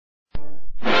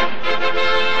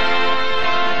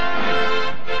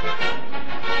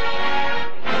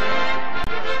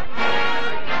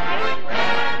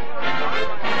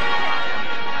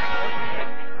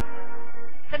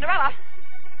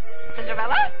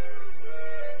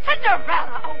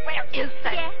Cinderella! Oh, where is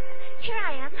they? Yes, here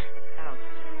I am. Oh,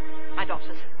 my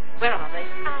daughters. Where are they?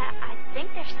 I think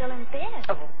they're still in bed.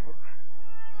 Oh.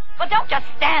 Well, don't just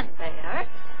stand there.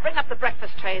 Bring up the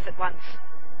breakfast trays at once.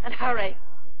 And hurry.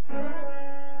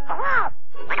 Oh,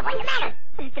 what's the matter?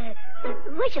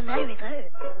 What's the matter with her?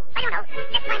 I don't know.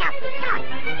 Let's find out.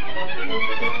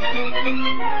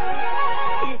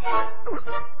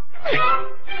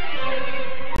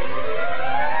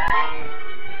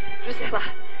 Come on.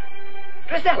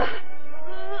 Drusilla.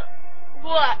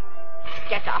 What?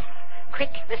 Get up.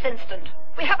 Quick, this instant.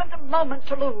 We haven't a moment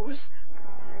to lose.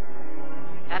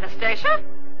 Anastasia?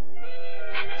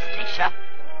 Anastasia?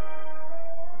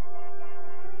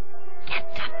 Get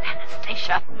up,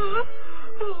 Anastasia.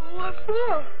 What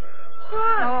for?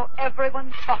 Why? Oh,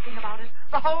 everyone's talking about it.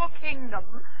 The whole kingdom.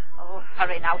 Oh,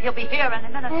 hurry now. He'll be here in a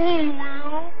minute.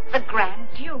 Oh, The Grand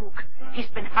Duke. He's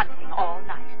been hunting all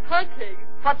night. hunting.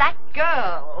 For that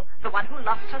girl. The one who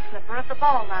lost her slipper at the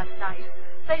ball last night.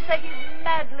 They say he's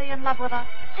madly in love with her.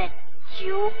 The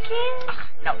Duke is?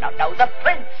 Ugh, no, the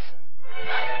prince.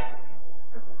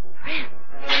 Prince.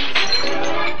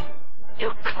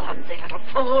 You clumsy little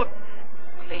fool.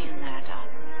 Clean that up.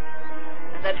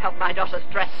 And then help my daughters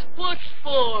dress. What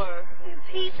for? If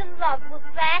he's in love with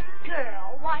that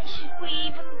girl, why should we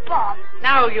even bother?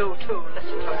 Now you two,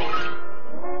 listen to me.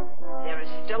 There is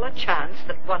still a chance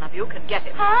that one of you can get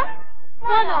him. Huh?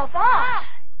 One of us?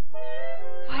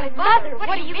 Why, Mother,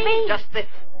 what do you mean? Just this.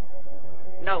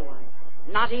 No one,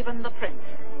 not even the prince,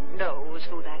 knows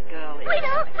who that girl is. We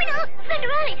know.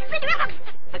 Cinderella.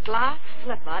 The glass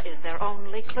slipper is their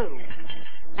only clue.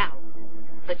 Now,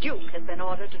 the Duke has been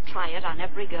ordered to try it on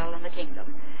every girl in the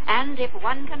kingdom. And if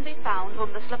one can be found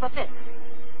whom the slipper fits,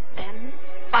 then,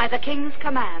 by the king's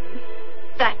command,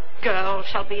 that girl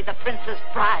shall be the prince's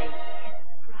bride.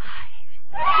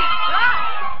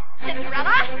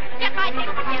 Cinderella, get my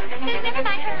things from here. Never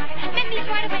mind her. Send these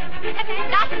right away.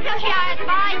 Not until she irons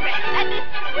my dress. And this,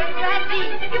 where's that be?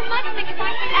 You must think it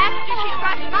might after she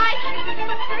brushed my shoes.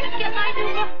 But first get my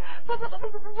new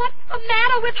What's the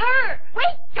matter with her?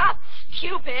 Wake up,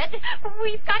 stupid.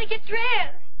 We've got to get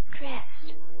dressed.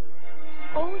 Dressed?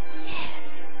 Oh, yes.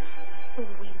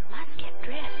 We must get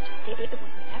dressed. It would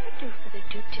never do for the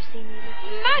Duke to see me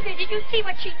looking. Mother, did you see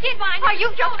what she did? Why, Are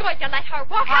you just going to let her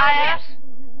walk out Quiet. here?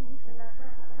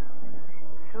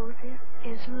 So this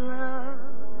is love.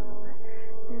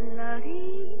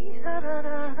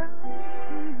 La-dee-da-da-da-da.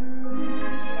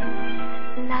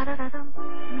 La-da-da-da.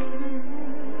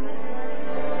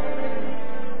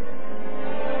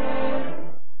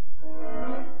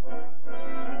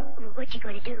 What's she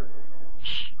going to do?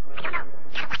 Shh. I don't know.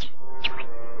 Gotta watch it. Come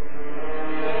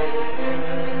on.